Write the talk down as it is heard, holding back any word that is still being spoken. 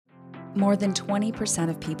More than 20%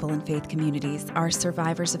 of people in faith communities are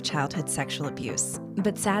survivors of childhood sexual abuse.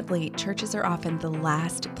 But sadly, churches are often the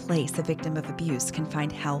last place a victim of abuse can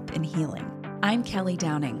find help and healing. I'm Kelly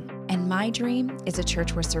Downing, and my dream is a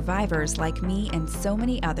church where survivors like me and so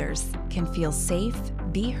many others can feel safe,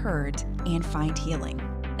 be heard, and find healing.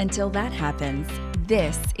 Until that happens,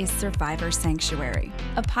 this is Survivor Sanctuary,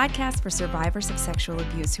 a podcast for survivors of sexual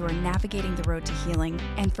abuse who are navigating the road to healing,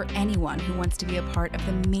 and for anyone who wants to be a part of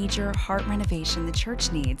the major heart renovation the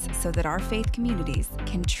church needs so that our faith communities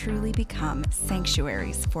can truly become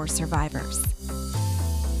sanctuaries for survivors.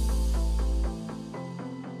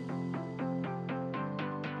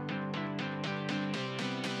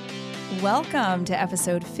 Welcome to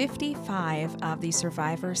episode 55 of the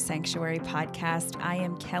Survivor Sanctuary podcast. I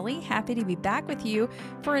am Kelly, happy to be back with you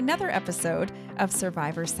for another episode of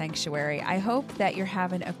Survivor Sanctuary. I hope that you're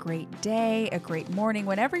having a great day, a great morning,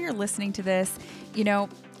 whenever you're listening to this. You know,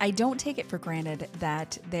 I don't take it for granted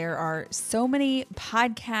that there are so many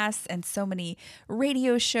podcasts and so many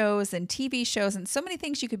radio shows and TV shows and so many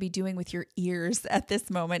things you could be doing with your ears at this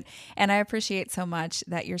moment. And I appreciate so much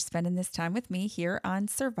that you're spending this time with me here on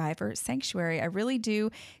Survivor Sanctuary. I really do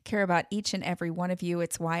care about each and every one of you.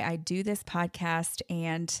 It's why I do this podcast.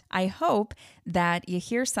 And I hope that you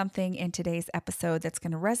hear something in today's episode that's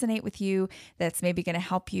going to resonate with you, that's maybe going to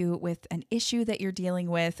help you with an issue that you're dealing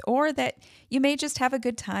with, or that you may just have a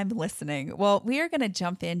good time listening. Well, we are going to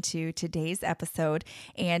jump into today's episode,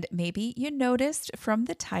 and maybe you noticed from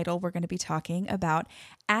the title, we're going to be talking about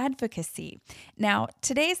advocacy. Now,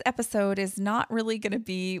 today's episode is not really going to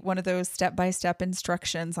be one of those step-by-step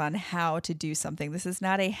instructions on how to do something. This is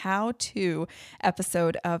not a how-to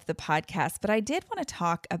episode of the podcast, but I did want to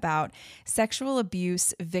talk about sexual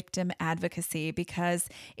abuse victim advocacy because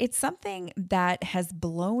it's something that has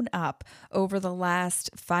blown up over the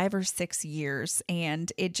last 5 or 6 years. And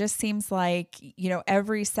it just seems like, you know,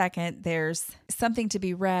 every second there's something to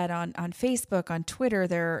be read on Facebook, on Twitter.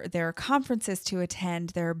 There are conferences to attend.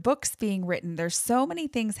 There are books being written. There's so many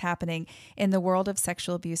things happening in the world of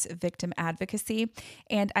sexual abuse victim advocacy.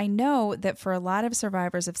 And I know that for a lot of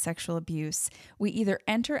survivors of sexual abuse, we either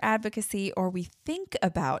enter advocacy or we think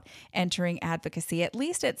about entering advocacy, at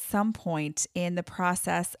least at some point in the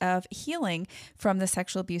process of healing from the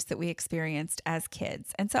sexual abuse that we experienced as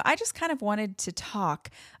kids. And so I just kind of wanted to talk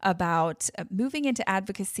about moving into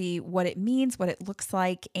advocacy, what it means, what it looks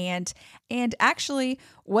like, and actually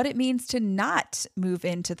what it means to not move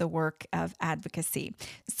into the work of advocacy.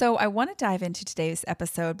 So I want to dive into today's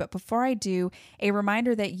episode, but before I do, a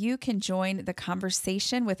reminder that you can join the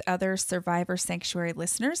conversation with other Survivor Sanctuary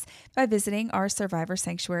listeners by visiting our Survivor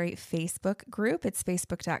Sanctuary Facebook group. It's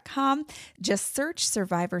facebook.com. Just search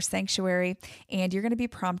Survivor Sanctuary, and you're going to be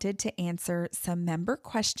prompted to answer some member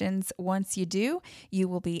questions. Once you do, you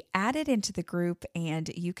will be added into the group and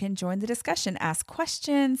you can join the discussion, ask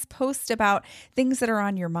questions, post about things that are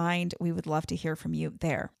on your mind. We would love to hear from you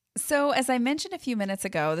there. So as I mentioned a few minutes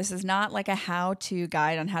ago, this is not like a how-to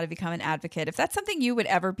guide on how to become an advocate. If that's something you would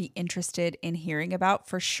ever be interested in hearing about,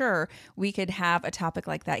 for sure, we could have a topic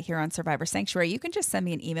like that here on Survivor Sanctuary. You can just send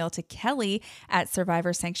me an email to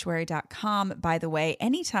kelly@survivorsanctuary.com. By the way,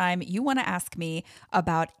 anytime you want to ask me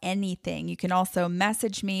about anything, you can also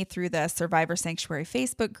message me through the Survivor Sanctuary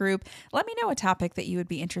Facebook group. Let me know a topic that you would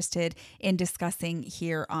be interested in discussing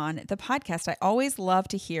here on the podcast. I always love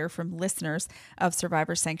to hear from listeners of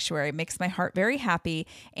Survivor Sanctuary. It makes my heart very happy,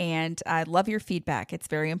 and I love your feedback. It's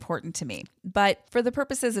very important to me. But for the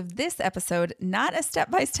purposes of this episode, not a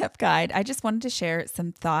step-by-step guide, I just wanted to share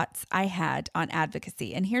some thoughts I had on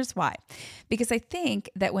advocacy. And here's why. Because I think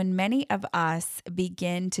that when many of us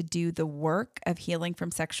begin to do the work of healing from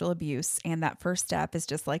sexual abuse, and that first step is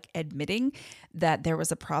just like admitting that there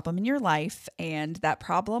was a problem in your life, and that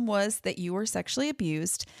problem was that you were sexually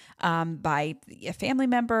abused by a family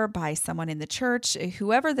member, by someone in the church,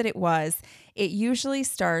 whoever that it was, it usually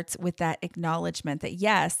starts with that acknowledgement that,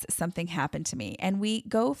 yes, something happened to me. And we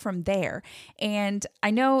go from there. And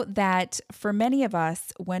I know that for many of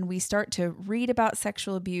us, when we start to read about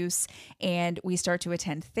sexual abuse and we start to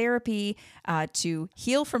attend therapy to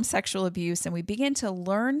heal from sexual abuse, and we begin to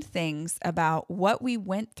learn things about what we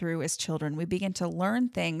went through as children, we begin to learn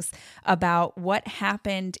things about what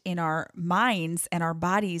happened in our minds and our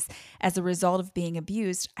bodies as a result of being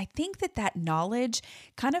abused, I think that that knowledge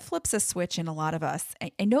kind of flips a switch in a lot of us.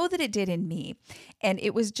 I know that it did in me. And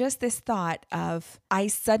it was just this thought of, I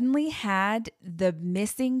suddenly had the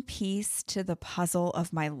missing piece to the puzzle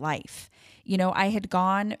of my life. You know, I had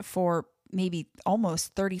gone for maybe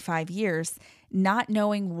almost 35 years not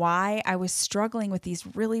knowing why I was struggling with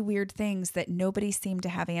these really weird things that nobody seemed to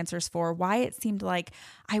have answers for, why it seemed like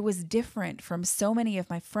I was different from so many of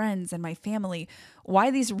my friends and my family, why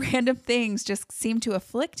these random things just seemed to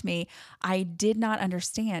afflict me, I did not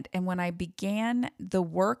understand. And when I began the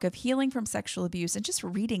work of healing from sexual abuse and just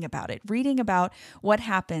reading about what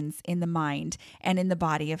happens in the mind and in the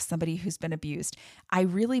body of somebody who's been abused, I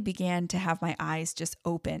really began to have my eyes just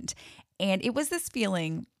opened. And it was this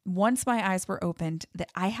feeling, once my eyes were opened,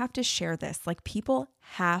 that I have to share this. Like, people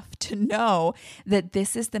have to know that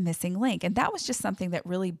this is the missing link. And that was just something that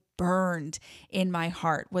really burned in my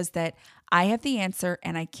heart, was that I have the answer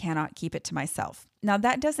and I cannot keep it to myself. Now,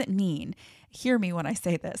 that doesn't mean, hear me when I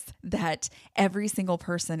say this, that every single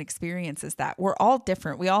person experiences that. We're all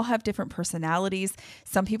different. We all have different personalities.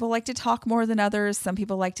 Some people like to talk more than others. Some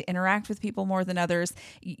people like to interact with people more than others.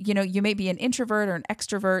 You know, you may be an introvert or an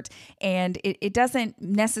extrovert, and it doesn't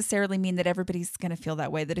necessarily mean that everybody's going to feel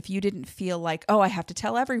that way. That if you didn't feel like, oh, I have to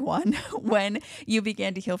tell everyone when you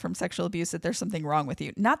began to heal from sexual abuse that there's something wrong with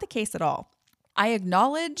you. Not the case at all. I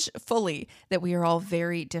acknowledge fully that we are all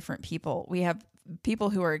very different people. We have people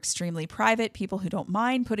who are extremely private, people who don't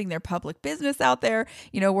mind putting their public business out there.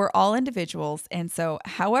 You know, we're all individuals. And so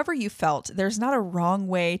however you felt, there's not a wrong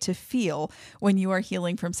way to feel when you are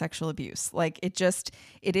healing from sexual abuse. Like, it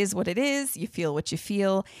is what it is. You feel what you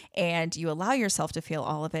feel, and you allow yourself to feel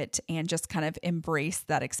all of it and just kind of embrace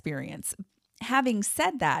that experience. Having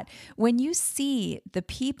said that, when you see the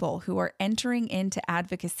people who are entering into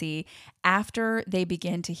advocacy after they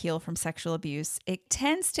begin to heal from sexual abuse, it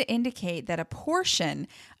tends to indicate that a portion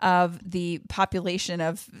of the population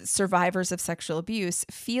of survivors of sexual abuse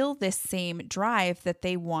feel this same drive that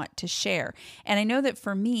they want to share. And I know that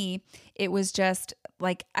for me, it was just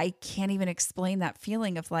like, I can't even explain that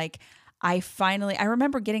feeling of like, I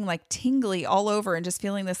remember getting like tingly all over and just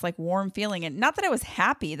feeling this like warm feeling. And not that I was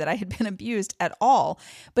happy that I had been abused at all,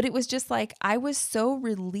 but it was just like, I was so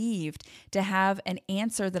relieved to have an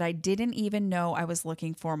answer that I didn't even know I was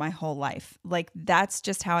looking for my whole life. Like, that's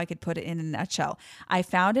just how I could put it in a nutshell. I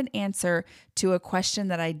found an answer to a question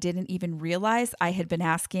that I didn't even realize I had been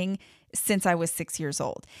asking since I was 6 years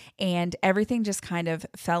old. And everything just kind of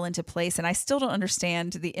fell into place. And I still don't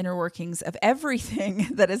understand the inner workings of everything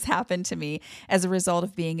that has happened to me as a result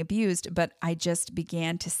of being abused. But I just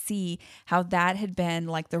began to see how that had been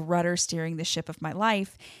like the rudder steering the ship of my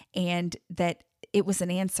life, and that it was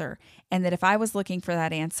an answer. And that if I was looking for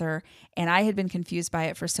that answer and I had been confused by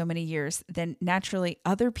it for so many years, then naturally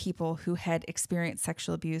other people who had experienced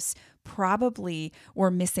sexual abuse probably were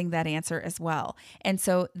missing that answer as well. And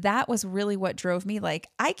so that was really what drove me. Like,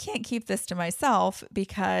 I can't keep this to myself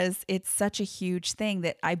because it's such a huge thing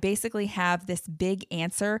that I basically have this big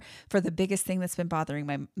answer for the biggest thing that's been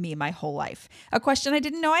bothering me my whole life. A question I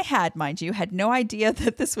didn't know I had, mind you, had no idea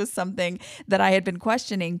that this was something that I had been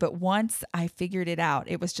questioning. But once I figured it out,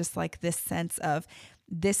 it was just like this sense of,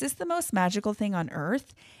 this is the most magical thing on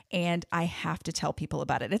earth, and I have to tell people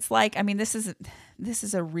about it. It's like, I mean, this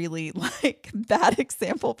is a really like bad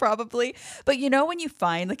example probably, but you know, when you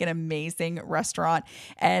find like an amazing restaurant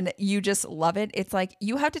and you just love it, it's like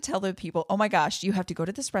you have to tell the people, oh my gosh, you have to go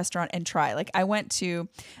to this restaurant and try. Like, I went to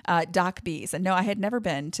Doc B's, and no, I had never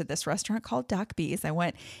been to this restaurant called Doc B's. I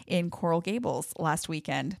went in Coral Gables last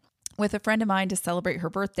weekend with a friend of mine to celebrate her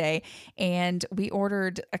birthday. And we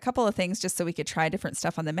ordered a couple of things just so we could try different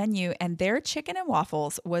stuff on the menu. And their chicken and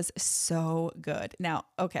waffles was so good. Now,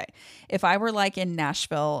 okay, if I were like in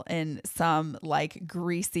Nashville in some like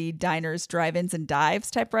greasy diners, drive-ins and dives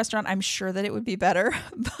type restaurant, I'm sure that it would be better.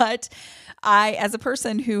 But I, as a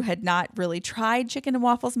person who had not really tried chicken and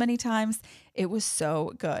waffles many times, it was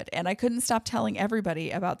so good. And I couldn't stop telling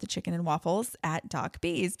everybody about the chicken and waffles at Doc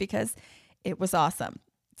B's because it was awesome.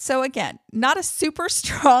 So again, not a super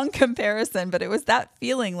strong comparison, but it was that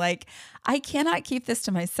feeling like, I cannot keep this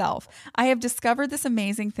to myself. I have discovered this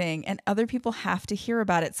amazing thing, and other people have to hear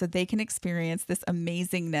about it so they can experience this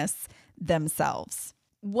amazingness themselves.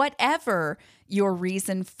 Whatever your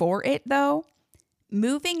reason for it, though,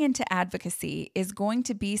 moving into advocacy is going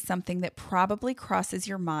to be something that probably crosses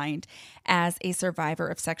your mind as a survivor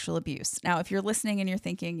of sexual abuse. Now, if you're listening and you're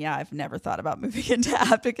thinking, yeah, I've never thought about moving into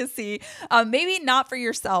advocacy, maybe not for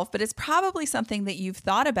yourself, but it's probably something that you've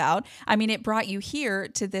thought about. I mean, it brought you here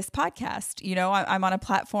to this podcast. You know, I'm on a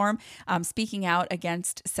platform speaking out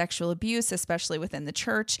against sexual abuse, especially within the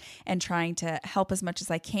church, and trying to help as much as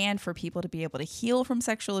I can for people to be able to heal from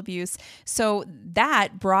sexual abuse. So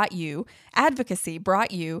that advocacy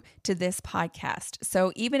brought you to this podcast.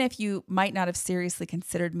 So even if you might not have seriously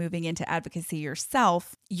considered moving into advocacy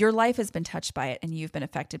yourself, your life has been touched by it and you've been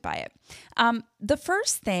affected by it. The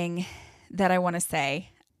first thing that I want to say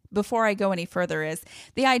before I go any further is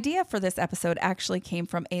the idea for this episode actually came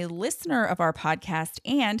from a listener of our podcast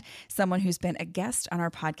and someone who's been a guest on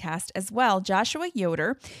our podcast as well, Joshua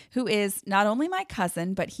Yoder, who is not only my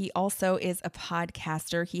cousin, but he also is a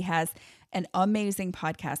podcaster. He has an amazing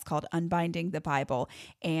podcast called Unbinding the Bible.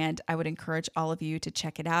 And I would encourage all of you to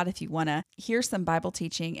check it out if you want to hear some Bible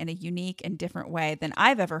teaching in a unique and different way than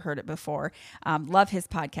I've ever heard it before. Love his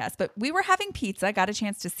podcast. But we were having pizza, got a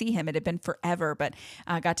chance to see him. It had been forever, but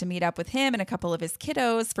got to meet up with him and a couple of his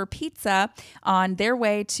kiddos for pizza on their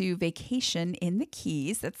way to vacation in the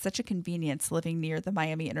Keys. That's such a convenience living near the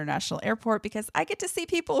Miami International Airport because I get to see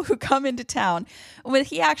people who come into town. When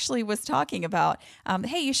he actually was talking about,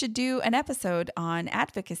 hey, you should do an episode on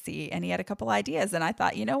advocacy, and he had a couple ideas, and I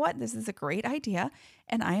thought, you know what, this is a great idea,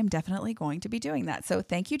 and I am definitely going to be doing that. So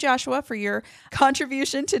thank you, Joshua, for your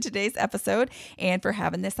contribution to today's episode and for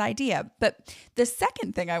having this idea. But the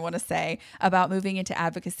second thing I want to say about moving into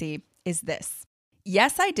advocacy is this.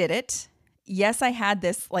 Yes, I did it. Yes, I had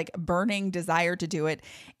this like burning desire to do it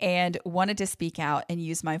and wanted to speak out and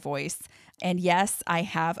use my voice. And yes, I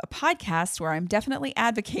have a podcast where I'm definitely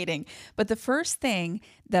advocating. But the first thing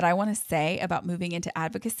that I want to say about moving into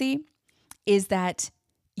advocacy is that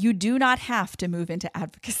you do not have to move into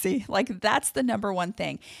advocacy. Like that's the number one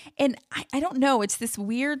thing. And I don't know, it's this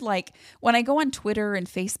weird, like when I go on Twitter and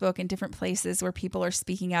Facebook and different places where people are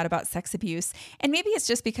speaking out about sex abuse, and maybe it's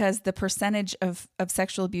just because the percentage of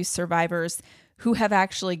sexual abuse survivors who have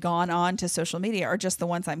actually gone on to social media are just the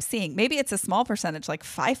ones I'm seeing. Maybe it's a small percentage, like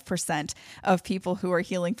 5% of people who are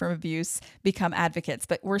healing from abuse become advocates,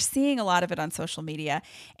 but we're seeing a lot of it on social media.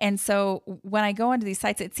 And so when I go onto these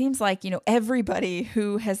sites, it seems like, everybody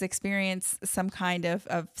who has experienced some kind of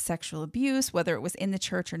sexual abuse, whether it was in the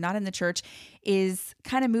church or not in the church, is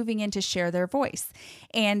kind of moving in to share their voice.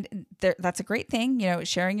 And that's a great thing.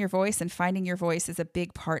 Sharing your voice and finding your voice is a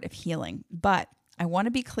big part of healing. But I want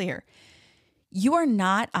to be clear. You are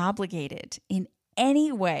not obligated in any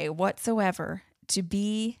way whatsoever to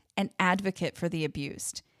be an advocate for the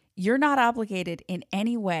abused. You're not obligated in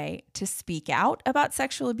any way to speak out about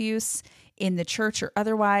sexual abuse in the church or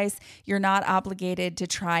otherwise. You're not obligated to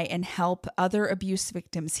try and help other abuse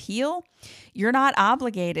victims heal. You're not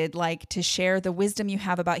obligated to share the wisdom you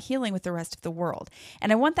have about healing with the rest of the world.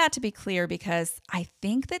 And I want that to be clear because I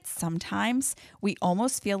think that sometimes we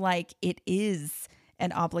almost feel like it is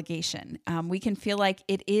an obligation. We can feel like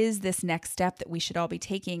it is this next step that we should all be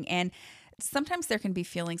taking. And sometimes there can be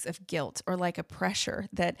feelings of guilt or like a pressure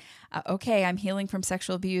that, okay, I'm healing from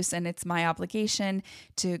sexual abuse and it's my obligation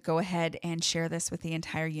to go ahead and share this with the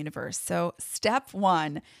entire universe. So step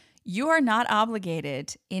one, you are not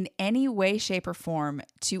obligated in any way, shape, or form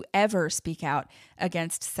to ever speak out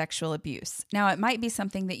against sexual abuse. Now, it might be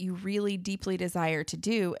something that you really deeply desire to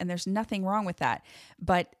do, and there's nothing wrong with that.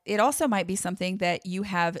 But it also might be something that you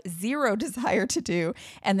have zero desire to do,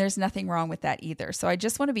 and there's nothing wrong with that either. So I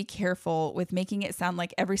just want to be careful with making it sound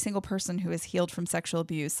like every single person who is healed from sexual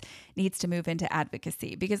abuse needs to move into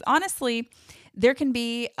advocacy. Because honestly, there can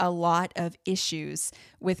be a lot of issues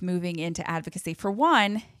with moving into advocacy. For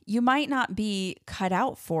one, you might not be cut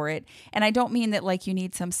out for it. And I don't mean that you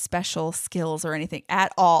need some special skills or anything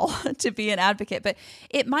at all to be an advocate, but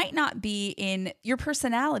it might not be in your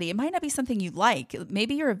personality. It might not be something you like.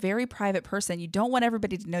 Maybe you're a very private person. You don't want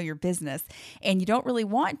everybody to know your business and you don't really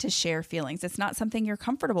want to share feelings. It's not something you're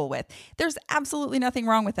comfortable with. There's absolutely nothing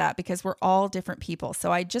wrong with that because we're all different people.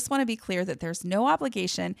 So I just want to be clear that there's no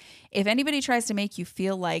obligation. If anybody tries to make you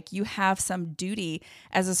feel like you have some duty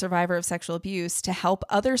as a survivor of sexual abuse to help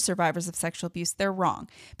other survivors of sexual abuse, they're wrong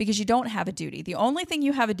because you don't have a duty. The only thing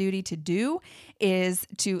you have a duty to do is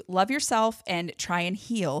to love yourself and try and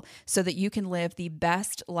heal so that you can live the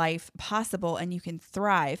best life possible and you can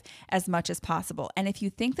thrive as much as possible. And if you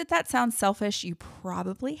think that that sounds selfish, you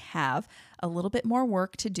probably have a little bit more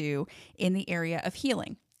work to do in the area of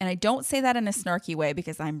healing. And I don't say that in a snarky way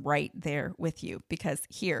because I'm right there with you. Because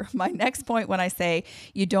here, my next point when I say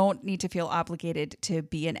you don't need to feel obligated to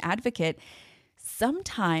be an advocate,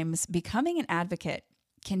 sometimes becoming an advocate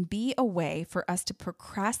can be a way for us to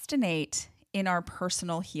procrastinate in our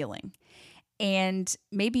personal healing. And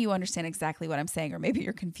maybe you understand exactly what I'm saying, or maybe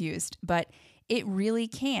you're confused, but it really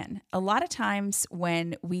can. A lot of times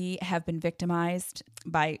when we have been victimized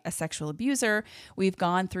by a sexual abuser, we've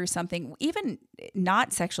gone through something, even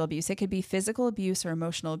not sexual abuse, it could be physical abuse or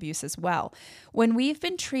emotional abuse as well. When we've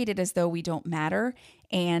been treated as though we don't matter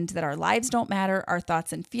and that our lives don't matter, our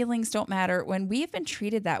thoughts and feelings don't matter, when we've been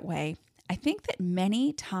treated that way, I think that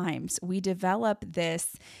many times we develop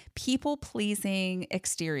this people-pleasing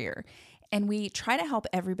exterior. and we try to help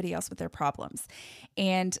everybody else with their problems.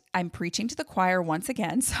 And I'm preaching to the choir once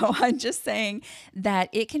again. So I'm just saying that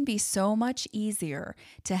it can be so much easier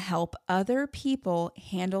to help other people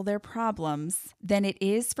handle their problems than it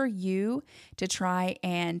is for you to try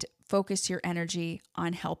and focus your energy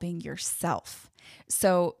on helping yourself.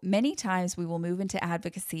 So many times we will move into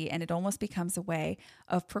advocacy and it almost becomes a way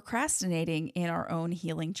of procrastinating in our own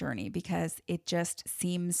healing journey because it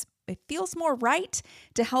feels more right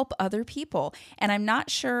to help other people. And I'm not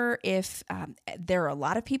sure if there are a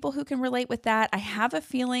lot of people who can relate with that. I have a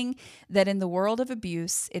feeling that in the world of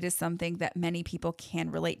abuse, it is something that many people can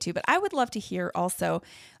relate to. But I would love to hear also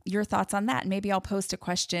your thoughts on that. And maybe I'll post a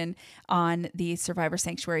question on the Survivor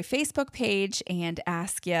Sanctuary Facebook page and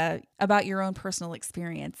ask you about your own personal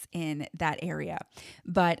experience in that area.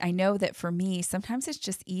 But I know that for me, sometimes it's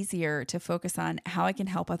just easier to focus on how I can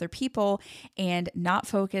help other people and not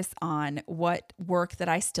focus on what work that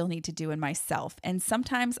I still need to do in myself. And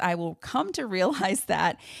sometimes I will come to realize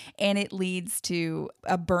that, and it leads to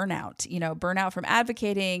a burnout from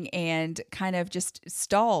advocating and kind of just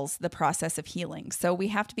stalls the process of healing. So we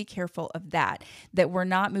have to be careful of that we're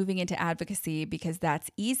not moving into advocacy because that's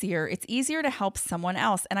easier. It's easier to help someone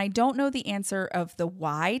else. And I don't know the answer of the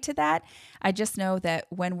why to that. I just know that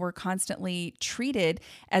when we're constantly treated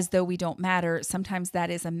as though we don't matter, sometimes that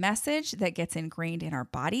is a message that gets ingrained in our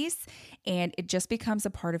bodies, and it just becomes a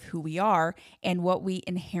part of who we are and what we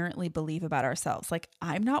inherently believe about ourselves. Like,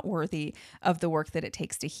 I'm not worthy of the work that it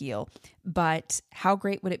takes to heal, but how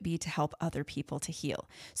great would it be to help other people to heal?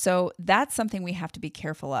 So that's something we have to be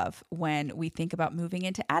careful of when we think about moving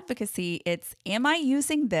into advocacy. It's, am I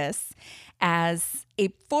using this as a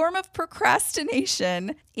form of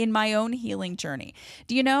procrastination in my own healing journey?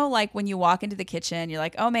 Do you know, like when you walk into the kitchen, you're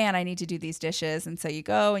like, oh man, I need to do these dishes. And so you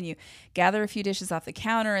go and you gather a few dishes off the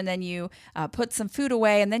counter, and then you put some food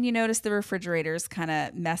away, and then you notice the refrigerator's kind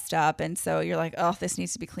of messed up. And so you're like, oh, this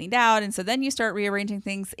needs to be cleaned out. And so then you start rearranging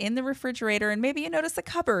things in the refrigerator, and maybe you notice the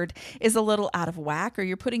cupboard is a little out of whack, or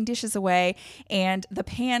you're putting dishes away and the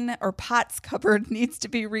pan or pots cupboard needs to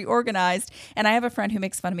be reorganized. And I have a friend who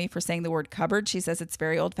makes fun of me for saying the word cupboard. She says it's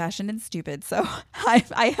very old-fashioned and stupid. So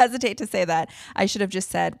I hesitate to say that. I should have just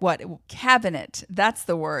said cabinet. That's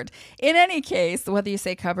the word. In any case, whether you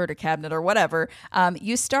say cupboard or cabinet or whatever,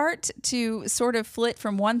 you start to sort of flit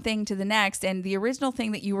from one thing to the next, and the original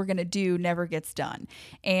thing that you were going to do never gets done.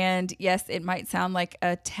 And yes, it might sound like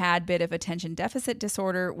a tad bit of attention deficit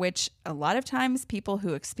disorder, which a lot of times people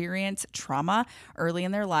who experience trauma early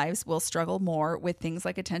in their lives will struggle more with things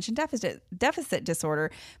like attention deficit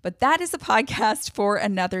disorder. But that is a podcast for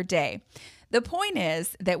another day. The point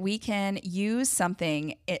is that we can use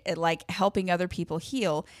something like helping other people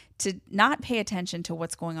heal to not pay attention to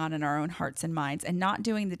what's going on in our own hearts and minds, and not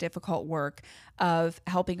doing the difficult work of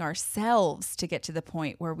helping ourselves to get to the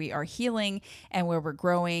point where we are healing and where we're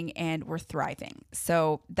growing and we're thriving.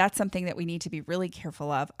 So that's something that we need to be really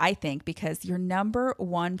careful of, I think, because your number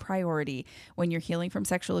one priority when you're healing from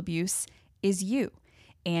sexual abuse is you.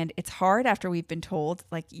 And it's hard after we've been told,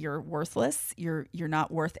 like, you're worthless, you're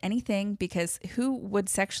not worth anything, because who would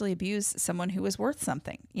sexually abuse someone who is worth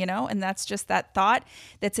something, And that's just that thought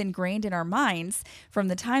that's ingrained in our minds from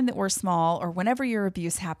the time that we're small, or whenever your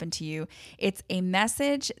abuse happened to you. It's a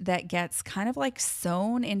message that gets kind of like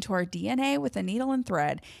sewn into our DNA with a needle and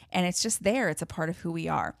thread, and it's just there. It's a part of who we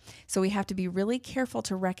are. So we have to be really careful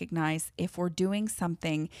to recognize if we're doing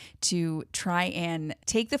something to try and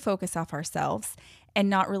take the focus off ourselves and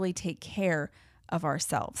not really take care of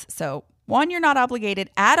ourselves. So 1, you're not obligated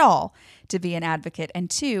at all to be an advocate. And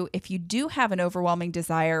 2, if you do have an overwhelming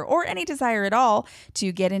desire, or any desire at all,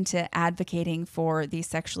 to get into advocating for the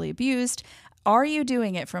sexually abused, are you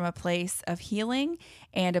doing it from a place of healing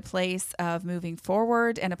and a place of moving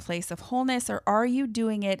forward and a place of wholeness, or are you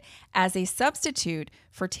doing it as a substitute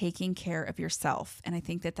for taking care of yourself? And I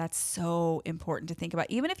think that that's so important to think about,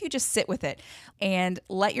 even if you just sit with it and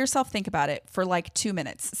let yourself think about it for like 2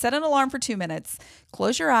 minutes. Set an alarm for 2 minutes,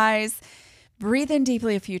 close your eyes, breathe in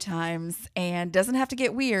deeply a few times, and doesn't have to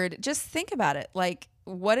get weird. Just think about it. Like,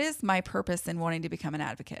 what is my purpose in wanting to become an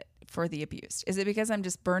advocate for the abused? Is it because I'm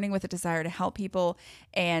just burning with a desire to help people?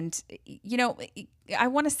 And, I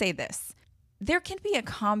want to say this. There can be a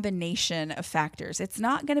combination of factors. It's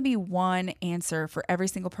not going to be one answer for every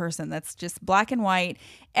single person that's just black and white.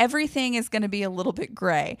 Everything is going to be a little bit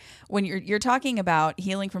gray. When you're talking about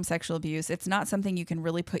healing from sexual abuse, it's not something you can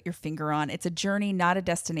really put your finger on. It's a journey, not a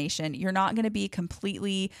destination. You're not going to be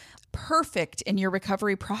completely perfect in your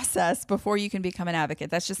recovery process before you can become an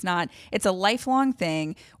advocate. That's just not, it's a lifelong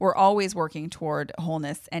thing. We're always working toward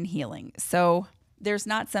wholeness and healing. So There's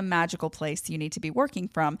not some magical place you need to be working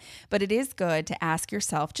from, but it is good to ask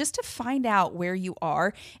yourself just to find out where you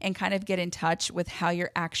are and kind of get in touch with how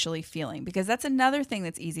you're actually feeling, because that's another thing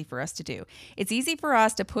that's easy for us to do. It's easy for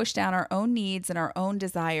us to push down our own needs and our own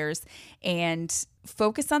desires and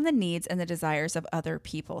focus on the needs and the desires of other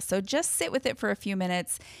people. So just sit with it for a few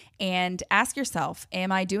minutes and ask yourself,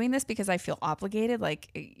 am I doing this because I feel obligated?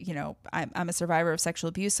 Like, I'm a survivor of sexual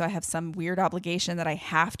abuse, so I have some weird obligation that I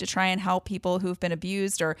have to try and help people who've been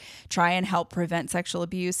abused or try and help prevent sexual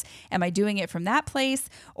abuse. Am I doing it from that place,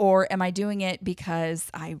 or am I doing it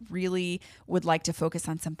because I really would like to focus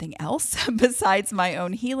on something else besides my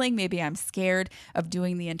own healing? Maybe I'm scared of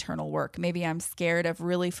doing the internal work. Maybe I'm scared of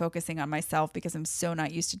really focusing on myself because I'm so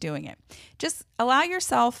not used to doing it. Just allow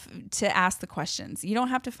yourself to ask the questions. You don't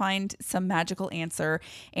have to find some magical answer,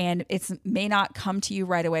 and it may not come to you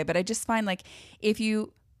right away, but I just find like if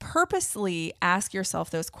you purposely ask yourself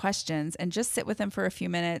those questions and just sit with them for a few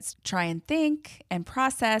minutes, try and think and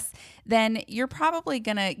process, then you're probably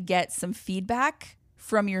going to get some feedback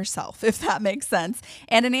from yourself, if that makes sense.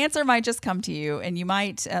 And an answer might just come to you, and you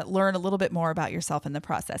might learn a little bit more about yourself in the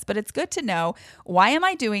process. But it's good to know, why am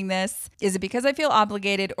I doing this? Is it because I feel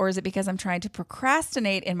obligated, or is it because I'm trying to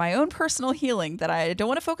procrastinate in my own personal healing, that I don't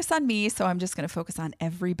want to focus on me, so I'm just going to focus on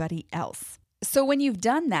everybody else? So when you've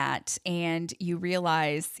done that and you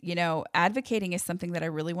realize, advocating is something that I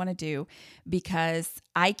really want to do because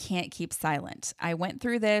I can't keep silent. I went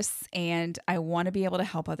through this and I want to be able to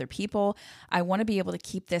help other people. I want to be able to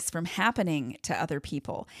keep this from happening to other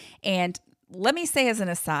people. And let me say as an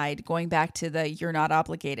aside, going back to the you're not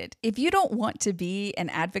obligated. If you don't want to be an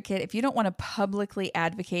advocate, if you don't want to publicly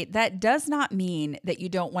advocate, that does not mean that you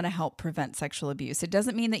don't want to help prevent sexual abuse. It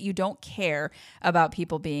doesn't mean that you don't care about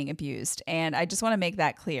people being abused. And I just want to make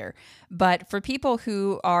that clear. But for people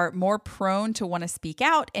who are more prone to want to speak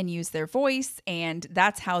out and use their voice, and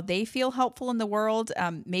that's how they feel helpful in the world,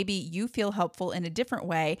 maybe you feel helpful in a different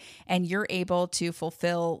way and you're able to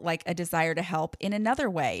fulfill like a desire to help in another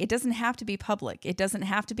way. It doesn't have to be public. It doesn't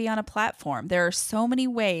have to be on a platform. There are so many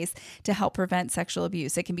ways to help prevent sexual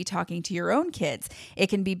abuse. It can be talking to your own kids. It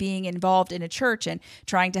can be being involved in a church and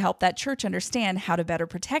trying to help that church understand how to better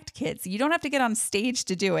protect kids. You don't have to get on stage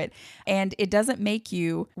to do it. And it doesn't make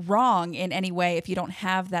you wrong in any way if you don't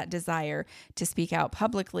have that desire to speak out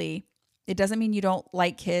publicly. It doesn't mean you don't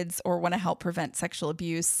like kids or want to help prevent sexual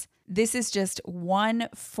abuse. This is just one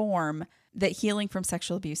form that healing from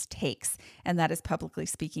sexual abuse takes, and that is publicly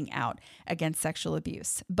speaking out against sexual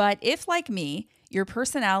abuse. But if, like me, your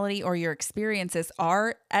personality or your experiences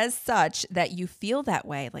are as such that you feel that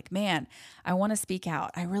way, like, man, I want to speak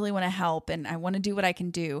out, I really want to help, and I want to do what I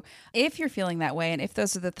can do. If you're feeling that way, and if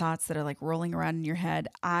those are the thoughts that are like rolling around in your head,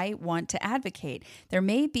 I want to advocate. There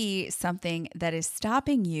may be something that is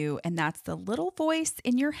stopping you, and that's the little voice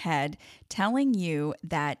in your head telling you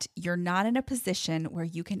that you're not in a position where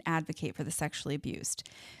you can advocate for the sexually abused.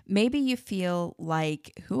 Maybe you feel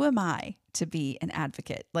like, who am I to be an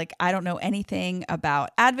advocate? Like, I don't know anything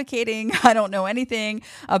about advocating. I don't know anything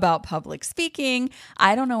about public speaking.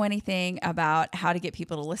 I don't know anything about how to get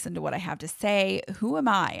people to listen to what I have to say. Who am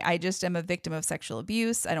I? I just am a victim of sexual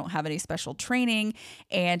abuse. I don't have any special training,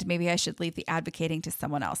 and maybe I should leave the advocating to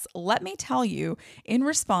someone else. Let me tell you, in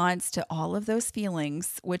response to all of those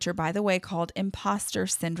feelings, which are, by the way, called imposter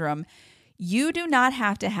syndrome, you do not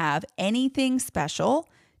have to have anything special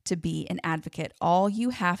to be an advocate. All you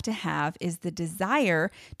have to have is the desire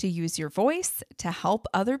to use your voice to help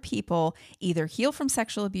other people either heal from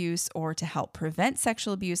sexual abuse or to help prevent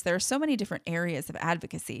sexual abuse. There are so many different areas of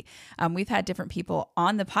advocacy. We've had different people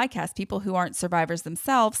on the podcast, people who aren't survivors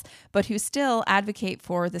themselves, but who still advocate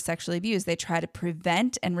for the sexually abused. They try to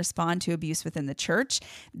prevent and respond to abuse within the church.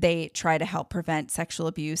 They try to help prevent sexual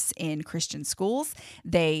abuse in Christian schools.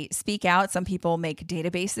 They speak out. Some people make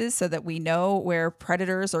databases so that we know where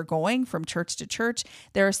predators are going from church to church.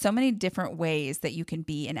 There are so many different ways that you can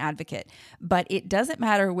be an advocate, but it doesn't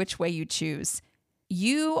matter which way you choose.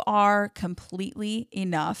 You are completely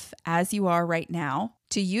enough as you are right now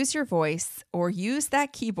to use your voice or use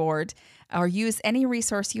that keyboard or use any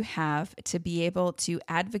resource you have to be able to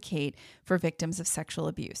advocate for victims of sexual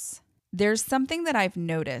abuse. There's something that I've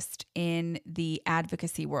noticed in the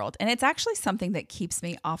advocacy world, and it's actually something that keeps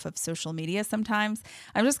me off of social media sometimes.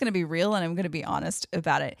 I'm just going to be real and I'm going to be honest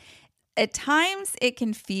about it. At times, it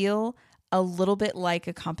can feel a little bit like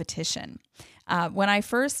a competition. When I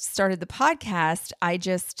first started the podcast, I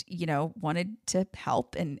just, wanted to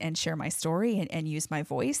help and share my story and use my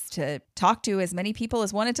voice to talk to as many people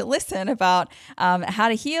as wanted to listen about how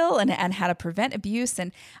to heal and how to prevent abuse.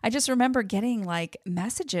 And I just remember getting like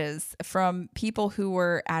messages from people who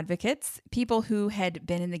were advocates, people who had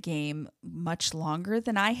been in the game much longer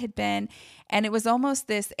than I had been. And it was almost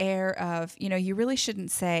this air of, you really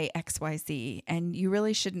shouldn't say XYZ and you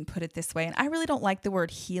really shouldn't put it this way. And I really don't like the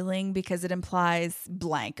word healing because it implies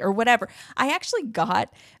blank or whatever. I actually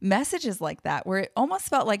got messages like that where it almost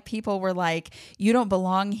felt like people were like, you don't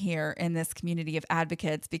belong here in this community of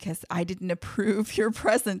advocates because I didn't approve your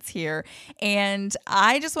presence here. And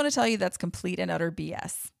I just want to tell you that's complete and utter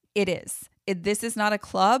BS. It is. This is not a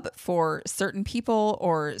club for certain people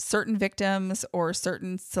or certain victims or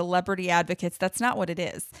certain celebrity advocates. That's not what it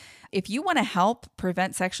is. If you want to help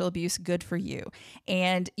prevent sexual abuse, good for you.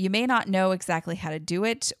 And you may not know exactly how to do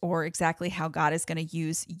it or exactly how God is going to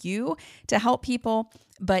use you to help people.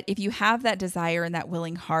 But if you have that desire and that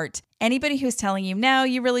willing heart, anybody who's telling you, no,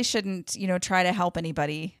 you really shouldn't, try to help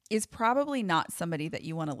anybody is probably not somebody that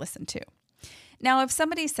you want to listen to. Now, if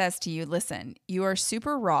somebody says to you, listen, you are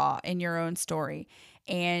super raw in your own story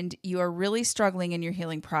and you are really struggling in your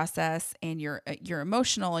healing process and you're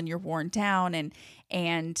emotional and you're worn down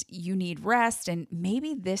and you need rest and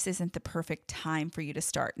maybe this isn't the perfect time for you to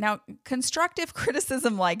start. Now, constructive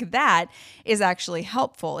criticism like that is actually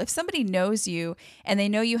helpful. If somebody knows you and they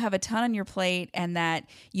know you have a ton on your plate and that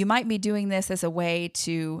you might be doing this as a way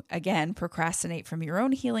to, again, procrastinate from your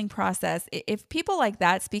own healing process, if people like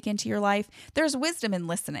that speak into your life, there's wisdom in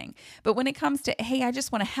listening. But when it comes to, hey, I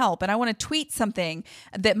just want to help and I want to tweet something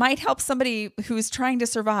that might help somebody who's trying to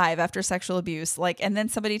survive after sexual abuse, and then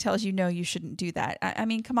somebody tells you, no, you shouldn't do that. I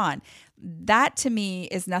mean, come on. That to me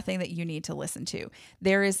is nothing that you need to listen to.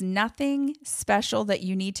 There is nothing special that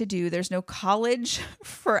you need to do. There's no college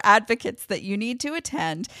for advocates that you need to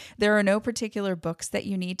attend. There are no particular books that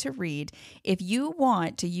you need to read. If you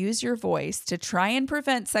want to use your voice to try and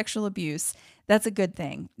prevent sexual abuse, that's a good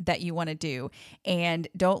thing that you want to do. And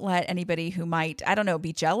don't let anybody who might,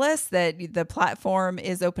 be jealous that the platform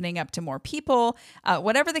is opening up to more people,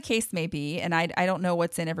 whatever the case may be. And I don't know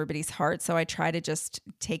what's in everybody's heart. So I try to just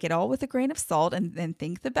take it all with a grain of salt and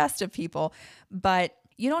think the best of people. But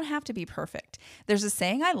you don't have to be perfect. There's a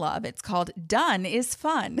saying I love. It's called done is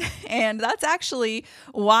fun. And that's actually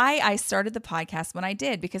why I started the podcast when I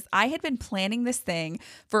did, because I had been planning this thing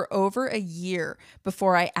for over a year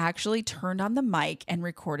before I actually turned on the mic and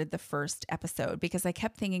recorded the first episode, because I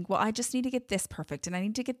kept thinking, well, I just need to get this perfect and I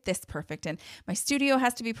need to get this perfect. And my studio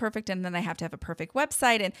has to be perfect. And then I have to have a perfect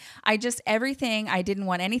website. And everything, I didn't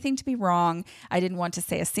want anything to be wrong. I didn't want to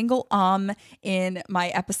say a single in my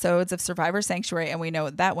episodes of Survivor Sanctuary. And we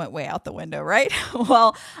know that went way out the window, right?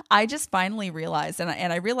 Well, I just finally realized, and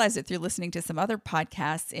I realized it through listening to some other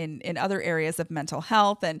podcasts in other areas of mental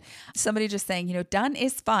health, and somebody just saying, done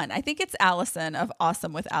is fun. I think it's Allison of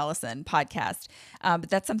Awesome with Allison podcast. But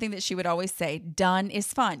that's something that she would always say, done is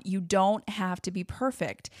fun. You don't have to be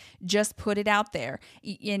perfect. Just put it out there.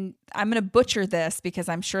 I'm going to butcher this because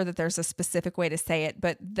I'm sure that there's a specific way to say it,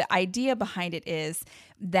 but the idea behind it is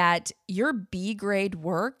that your B grade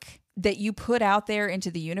work that you put out there into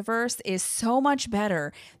the universe is so much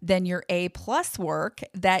better than your A+ work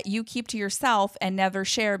that you keep to yourself and never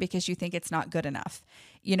share because you think it's not good enough.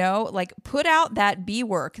 Put out that B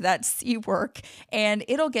work, that C work, and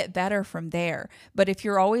it'll get better from there. But if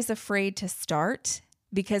you're always afraid to start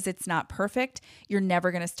because it's not perfect, you're never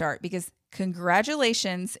going to start, because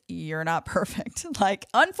congratulations, you're not perfect.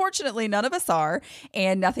 Unfortunately, none of us are,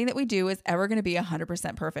 and nothing that we do is ever going to be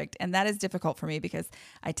 100% perfect. And that is difficult for me because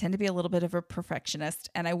I tend to be a little bit of a perfectionist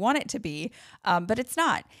and I want it to be, but it's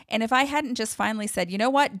not. And if I hadn't just finally said, you know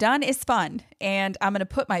what, done is fun, and I'm going to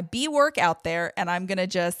put my B work out there and I'm going to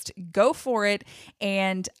just go for it,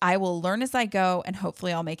 and I will learn as I go, and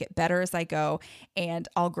hopefully I'll make it better as I go, and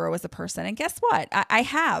I'll grow as a person. And guess what? I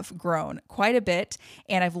have grown quite a bit,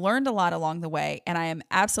 and I've learned a lot along the way. And I am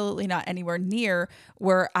absolutely not anywhere near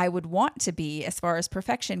where I would want to be as far as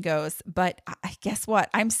perfection goes. But guess what?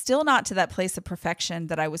 I'm still not to that place of perfection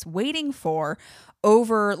that I was waiting for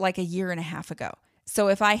over a year and a half ago. So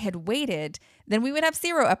if I had waited, then we would have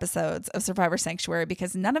 0 episodes of Survivor Sanctuary,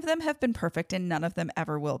 because none of them have been perfect and none of them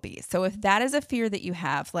ever will be. So if that is a fear that you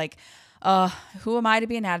have, who am I to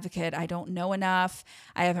be an advocate? I don't know enough.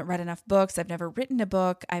 I haven't read enough books. I've never written a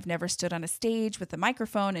book. I've never stood on a stage with a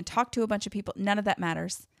microphone and talked to a bunch of people. None of that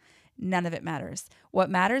matters. None of it matters. What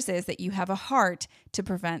matters is that you have a heart to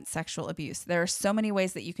prevent sexual abuse. There are so many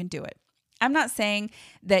ways that you can do it. I'm not saying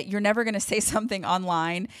that you're never going to say something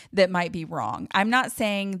online that might be wrong. I'm not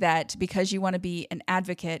saying that because you want to be an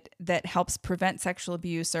advocate that helps prevent sexual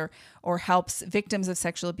abuse or helps victims of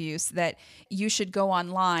sexual abuse, that you should go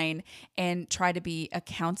online and try to be a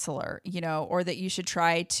counselor, or that you should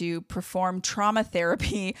try to perform trauma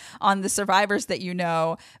therapy on the survivors that you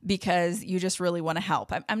know because you just really want to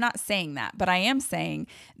help. I'm not saying that, but I am saying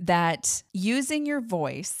that using your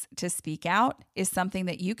voice to speak out is something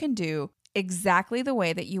that you can do exactly the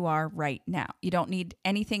way that you are right now. You don't need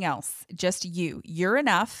anything else, just you. You're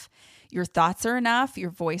enough. Your thoughts are enough. Your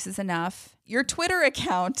voice is enough. Your Twitter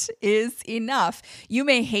account is enough. You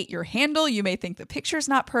may hate your handle. You may think the picture's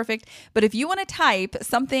not perfect, but if you want to type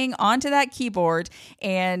something onto that keyboard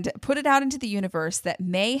and put it out into the universe that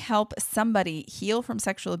may help somebody heal from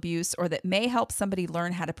sexual abuse or that may help somebody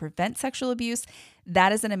learn how to prevent sexual abuse,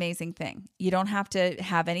 that is an amazing thing. You don't have to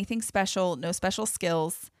have anything special, no special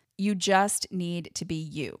skills. You just need to be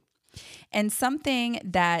you. And something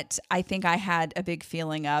that I think I had a big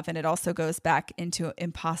feeling of, and it also goes back into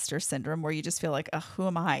imposter syndrome where you just feel like, who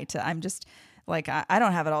am I I'm just like, I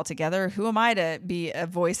don't have it all together. Who am I to be a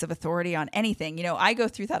voice of authority on anything? I go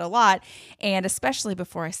through that a lot. And especially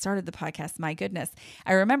before I started the podcast, my goodness,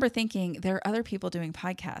 I remember thinking there are other people doing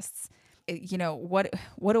podcasts.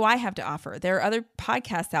 What do I have to offer? There are other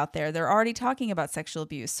podcasts out there. They're already talking about sexual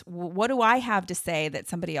abuse. What do I have to say that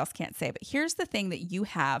somebody else can't say? But here's the thing that you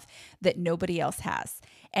have that nobody else has.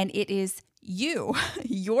 And it is you,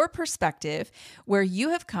 your perspective, where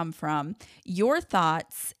you have come from, your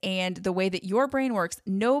thoughts, and the way that your brain works.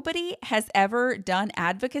 Nobody has ever done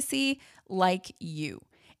advocacy like you.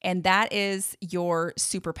 And that is your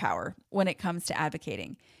superpower when it comes to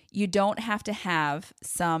advocating. You don't have to have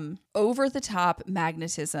some over-the-top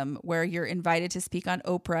magnetism where you're invited to speak on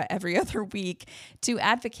Oprah every other week to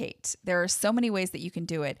advocate. There are so many ways that you can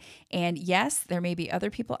do it. And yes, there may be other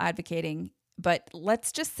people advocating, but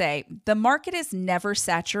let's just say the market is never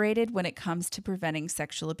saturated when it comes to preventing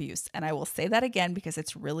sexual abuse. And I will say that again because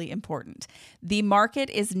it's really important. The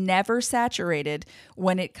market is never saturated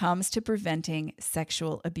when it comes to preventing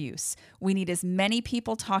sexual abuse. We need as many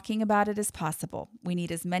people talking about it as possible. We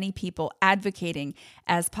need as many people advocating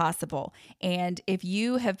as possible. And if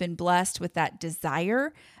you have been blessed with that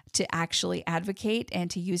desire to actually advocate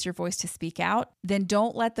and to use your voice to speak out, then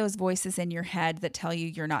don't let those voices in your head that tell you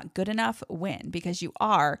you're not good enough win, because you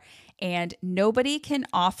are. And nobody can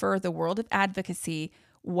offer the world of advocacy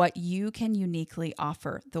what you can uniquely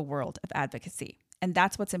offer the world of advocacy. And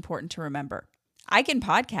that's what's important to remember. I can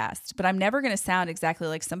podcast, but I'm never going to sound exactly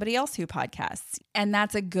like somebody else who podcasts. And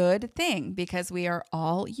that's a good thing because we are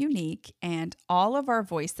all unique and all of our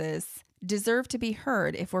voices deserve to be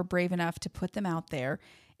heard if we're brave enough to put them out there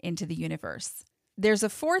into the universe. There's a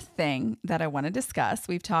fourth thing that I want to discuss.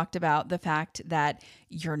 We've talked about the fact that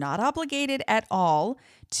you're not obligated at all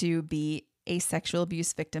to be a sexual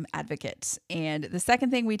abuse victim advocate. And the second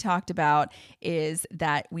thing we talked about is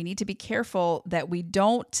that we need to be careful that we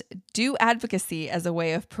don't do advocacy as a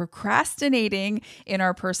way of procrastinating in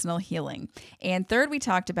our personal healing. And third, we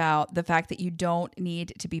talked about the fact that you don't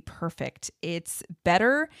need to be perfect. It's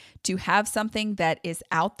better to have something that is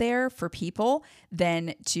out there for people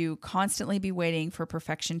than to constantly be waiting for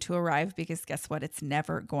perfection to arrive, because guess what? It's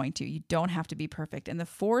never going to. You don't have to be perfect. And the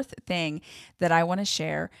fourth thing that I want to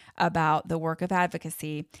share about the work of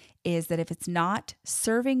advocacy is that if it's not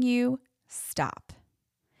serving you, stop.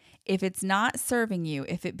 If it's not serving you,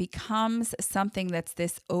 if it becomes something that's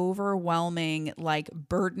this overwhelming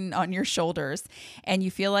burden on your shoulders and you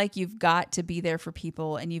feel like you've got to be there for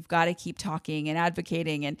people and you've got to keep talking and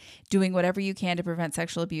advocating and doing whatever you can to prevent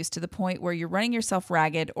sexual abuse to the point where you're running yourself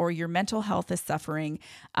ragged or your mental health is suffering,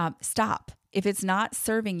 stop. If it's not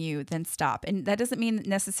serving you, then stop. And that doesn't mean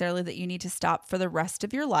necessarily that you need to stop for the rest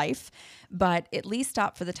of your life, but at least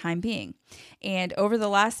stop for the time being. And over the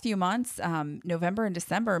last few months, November and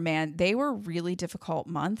December, man, they were really difficult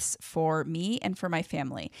months for me and for my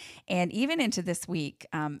family. And even into this week,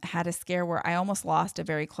 had a scare where I almost lost a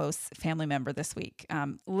very close family member this week.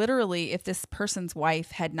 Literally, if this person's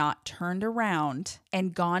wife had not turned around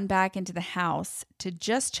and gone back into the house to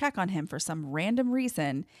just check on him for some random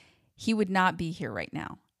reason, he would not be here right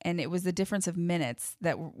now. And it was the difference of minutes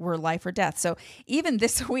that were life or death. So even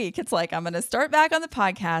this week, it's like, I'm going to start back on the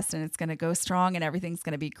podcast and it's going to go strong and everything's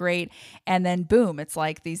going to be great. And then boom, it's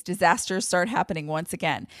like these disasters start happening once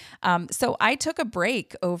again. So I took a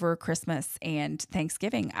break over Christmas and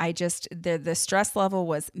Thanksgiving. The stress level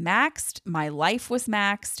was maxed. My life was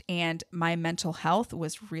maxed and my mental health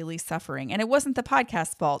was really suffering. And it wasn't the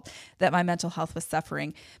podcast's fault that my mental health was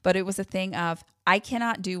suffering, but it was a thing of, I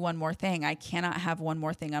cannot do one more thing. I cannot have one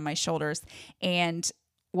more thing on my shoulders. And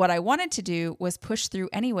what I wanted to do was push through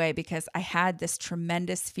anyway, because I had this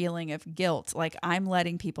tremendous feeling of guilt, like I'm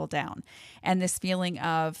letting people down. And this feeling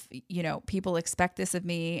of, people expect this of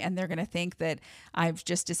me and they're going to think that I've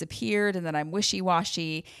just disappeared and that I'm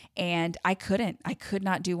wishy-washy. And I could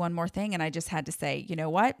not do one more thing. And I just had to say, you know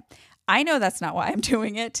what? I know that's not why I'm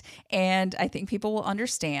doing it. And I think people will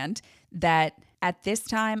understand that at this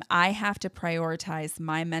time, I have to prioritize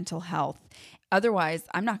my mental health. Otherwise,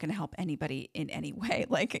 I'm not going to help anybody in any way.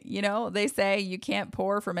 Like, they say you can't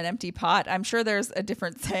pour from an empty pot. I'm sure there's a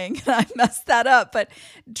different saying. I messed that up. But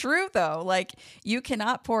true, though, like you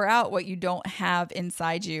cannot pour out what you don't have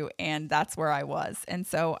inside you. And that's where I was. And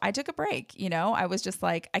so I took a break. I was just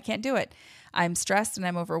like, I can't do it. I'm stressed and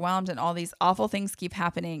I'm overwhelmed and all these awful things keep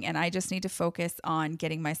happening. And I just need to focus on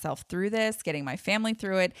getting myself through this, getting my family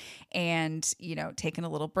through it, and, taking a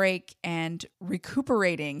little break and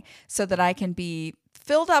recuperating so that I can be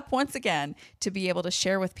filled up once again to be able to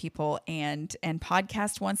share with people and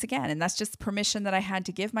podcast once again. And that's just permission that I had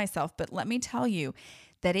to give myself. But let me tell you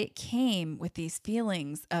that it came with these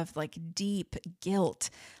feelings of like deep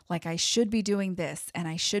guilt, like I should be doing this and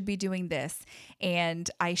I should be doing this and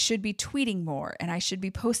I should be tweeting more and I should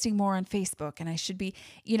be posting more on Facebook and I should be,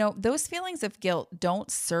 those feelings of guilt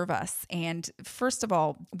don't serve us. And first of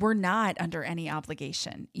all, we're not under any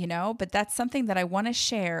obligation, but that's something that I want to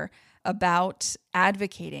share about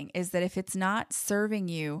advocating, is that if it's not serving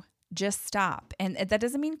you, just stop. And that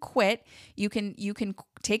doesn't mean quit. You can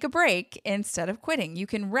take a break instead of quitting. You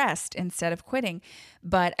can rest instead of quitting.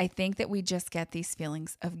 But I think that we just get these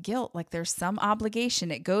feelings of guilt, like there's some obligation.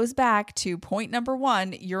 It goes back to point number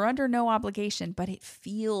 1, you're under no obligation, but it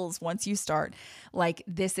feels once you start like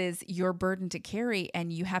this is your burden to carry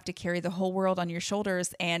and you have to carry the whole world on your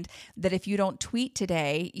shoulders. And that if you don't tweet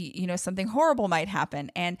today, something horrible might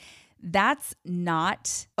happen. And that's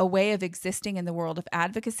not a way of existing in the world of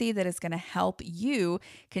advocacy that is going to help you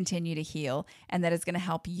continue to heal and that is going to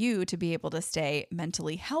help you to be able to stay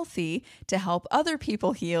mentally healthy, to help other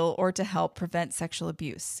people heal, or to help prevent sexual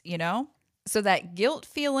abuse, So that guilt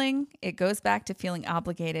feeling, it goes back to feeling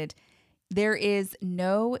obligated. There is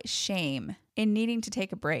no shame in needing to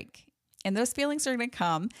take a break. And those feelings are going to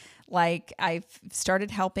come. Like I've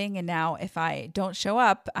started helping and now if I don't show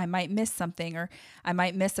up, I might miss something, or I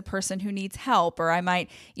might miss a person who needs help, or I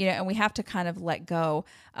might, and we have to kind of let go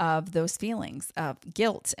of those feelings of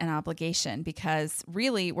guilt and obligation, because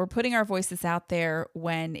really we're putting our voices out there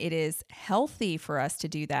when it is healthy for us to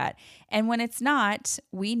do that. And when it's not,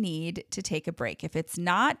 we need to take a break. If it's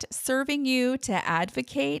not serving you to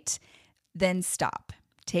advocate, then stop.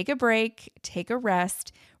 Take a break, take a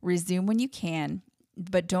rest, resume when you can,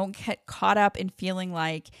 but don't get caught up in feeling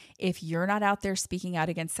like if you're not out there speaking out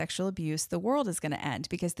against sexual abuse, the world is going to end.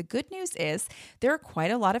 Because the good news is there are quite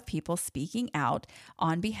a lot of people speaking out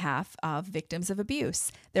on behalf of victims of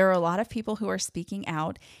abuse. There are a lot of people who are speaking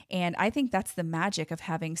out. And I think that's the magic of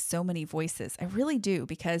having so many voices. I really do,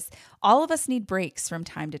 because all of us need breaks from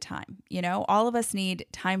time to time. All of us need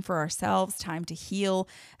time for ourselves, time to heal.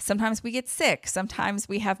 Sometimes we get sick. Sometimes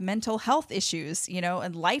we have mental health issues,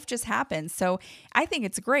 and life just happens. So I think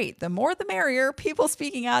it's great. The more the merrier, people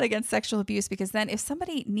speaking out against sexual abuse, because then if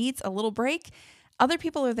somebody needs a little break, other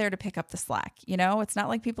people are there to pick up the slack. It's not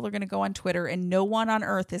like people are going to go on Twitter and no one on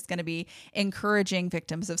earth is going to be encouraging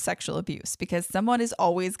victims of sexual abuse, because someone is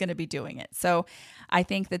always going to be doing it. So I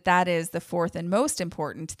think that is the fourth and most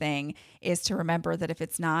important thing, is to remember that if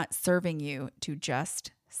it's not serving you, to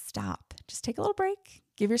just stop. Just take a little break.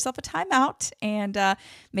 Give yourself a timeout and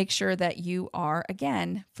make sure that you are,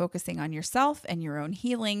 again, focusing on yourself and your own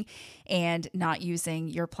healing and not using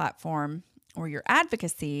your platform or your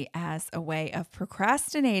advocacy as a way of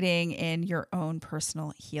procrastinating in your own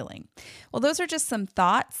personal healing. Well, those are just some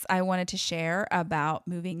thoughts I wanted to share about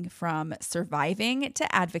moving from surviving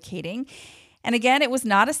to advocating. And again, it was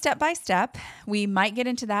not a step-by-step. We might get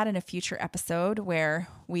into that in a future episode where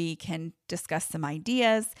we can discuss some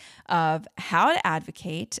ideas of how to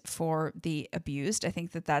advocate for the abused. I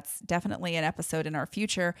think that's definitely an episode in our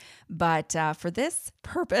future. But for this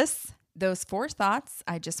purpose, those 4 thoughts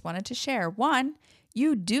I just wanted to share. 1,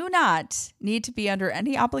 you do not need to be under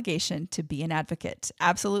any obligation to be an advocate.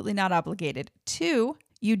 Absolutely not obligated. 2,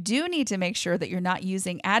 you do need to make sure that you're not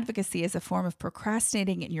using advocacy as a form of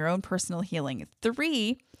procrastinating in your own personal healing.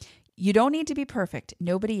 3, you don't need to be perfect.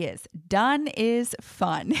 Nobody is. Done is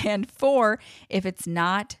fun. And 4, if it's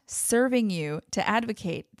not serving you to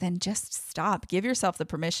advocate, then just stop. Give yourself the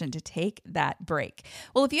permission to take that break.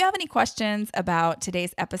 Well, if you have any questions about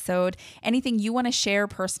today's episode, anything you want to share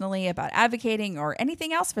personally about advocating or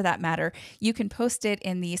anything else for that matter, you can post it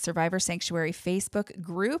in the Survivor Sanctuary Facebook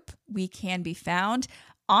group. We can be found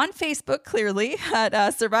on Facebook, clearly,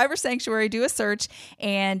 at Survivor Sanctuary. Do a search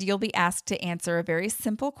and you'll be asked to answer a very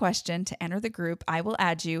simple question to enter the group. I will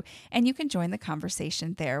add you and you can join the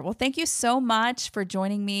conversation there. Well, thank you so much for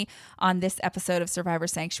joining me on this episode of Survivor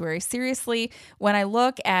Sanctuary. Seriously, when I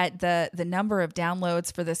look at the number of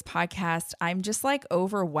downloads for this podcast, I'm just like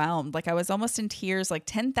overwhelmed. Like I was almost in tears, like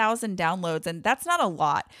 10,000 downloads. And that's not a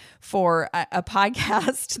lot for a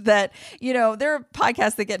podcast that, you know, there are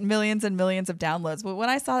podcasts that get millions and millions of downloads. But when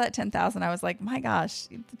I saw that 10,000, I was like, my gosh,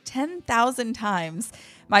 10,000 times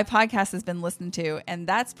my podcast has been listened to. And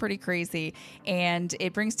that's pretty crazy. And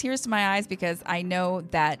it brings tears to my eyes because I know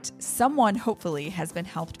that someone hopefully has been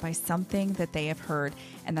helped by something that they have heard.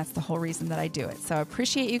 And that's the whole reason that I do it. So I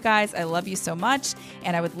appreciate you guys. I love you so much.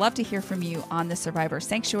 And I would love to hear from you on the Survivor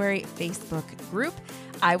Sanctuary Facebook group.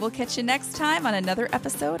 I will catch you next time on another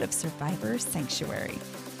episode of Survivor Sanctuary.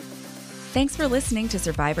 Thanks for listening to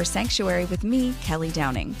Survivor Sanctuary with me, Kelly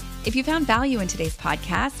Downing. If you found value in today's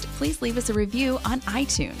podcast, please leave us a review on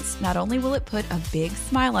iTunes. Not only will it put a big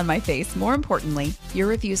smile on my face, more importantly, your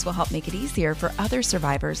reviews will help make it easier for other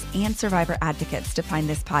survivors and survivor advocates to find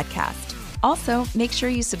this podcast. Also, make sure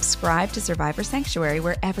you subscribe to Survivor Sanctuary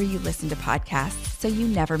wherever you listen to podcasts so you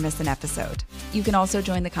never miss an episode. You can also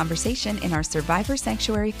join the conversation in our Survivor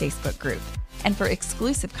Sanctuary Facebook group. And for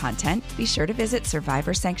exclusive content, be sure to visit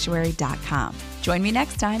survivorsanctuary.com. Join me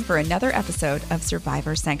next time for another episode of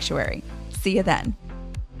Survivor Sanctuary. See you then.